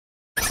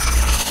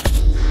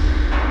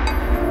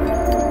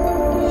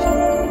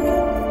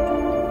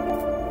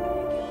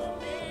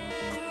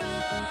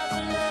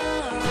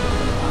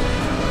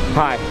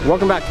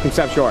Welcome back to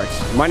Conceptual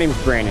Arts. My name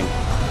is Brandon.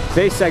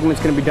 Today's segment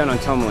is going to be done on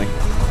tumbling.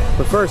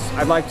 But first,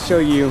 I'd like to show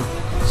you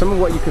some of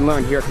what you can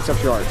learn here at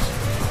Conceptual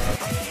Arts.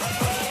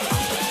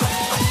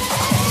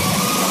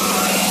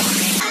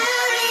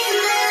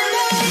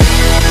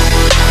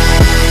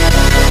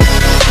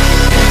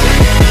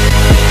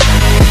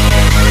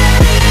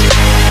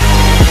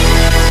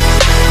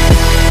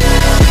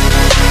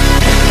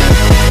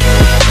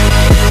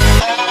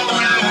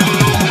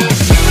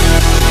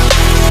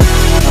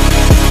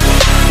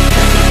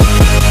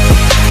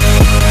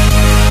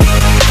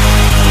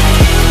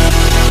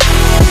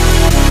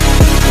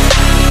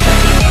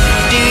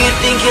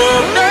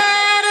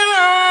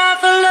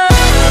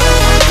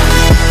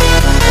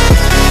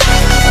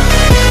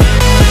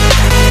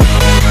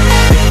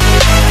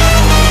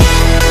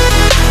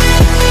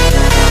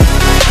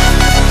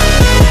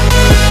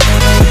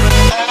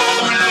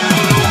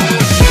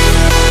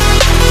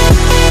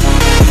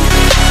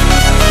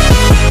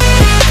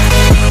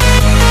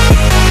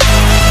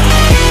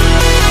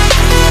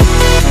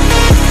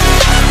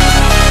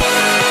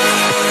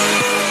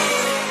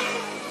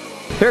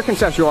 Here at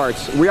Conceptual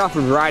Arts, we offer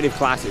a variety of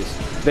classes.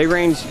 They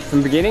range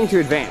from beginning to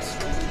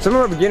advanced. Some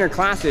of our beginner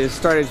classes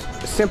start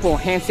as a simple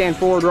handstand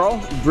forward roll,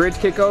 bridge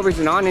kickovers,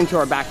 and on into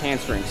our back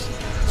handsprings.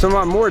 Some of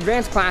our more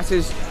advanced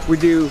classes, we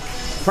do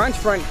front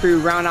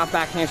through, round off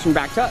back handspring,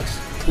 back tucks.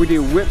 We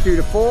do whip through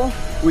to full.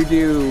 We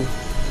do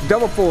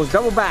double fulls,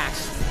 double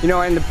backs,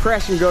 and the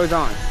progression goes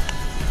on.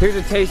 Here's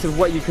a taste of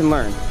what you can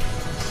learn.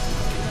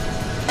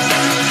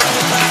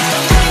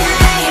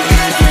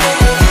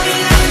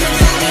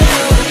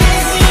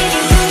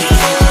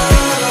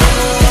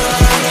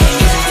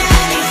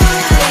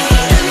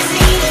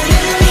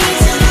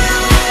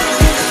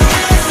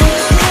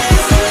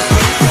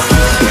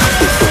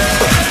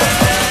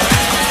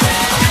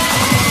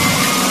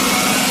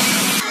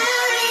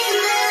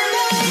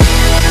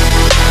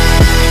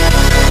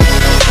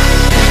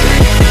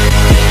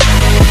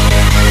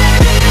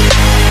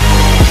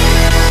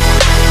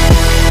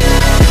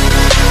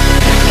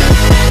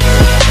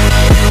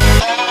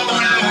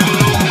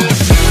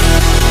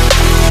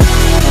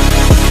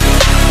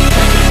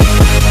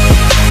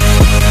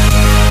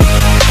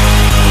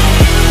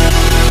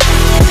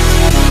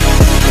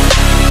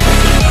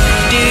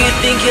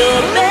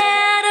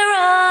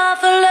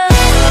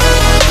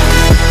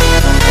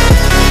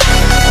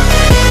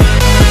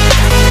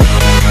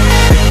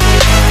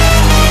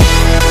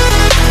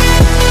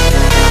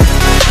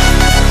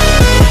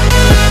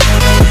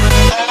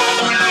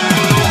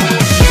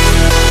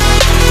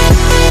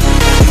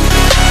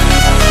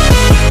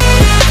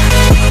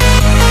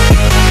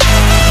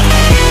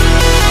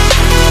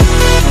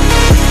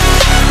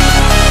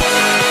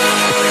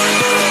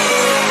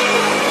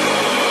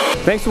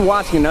 Thanks for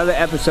watching another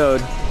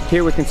episode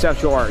here with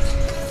Conceptual Arts.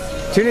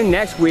 Tune in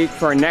next week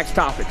for our next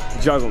topic,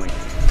 juggling.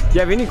 If you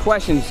have any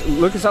questions,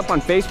 look us up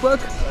on Facebook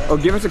or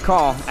give us a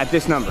call at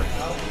this number.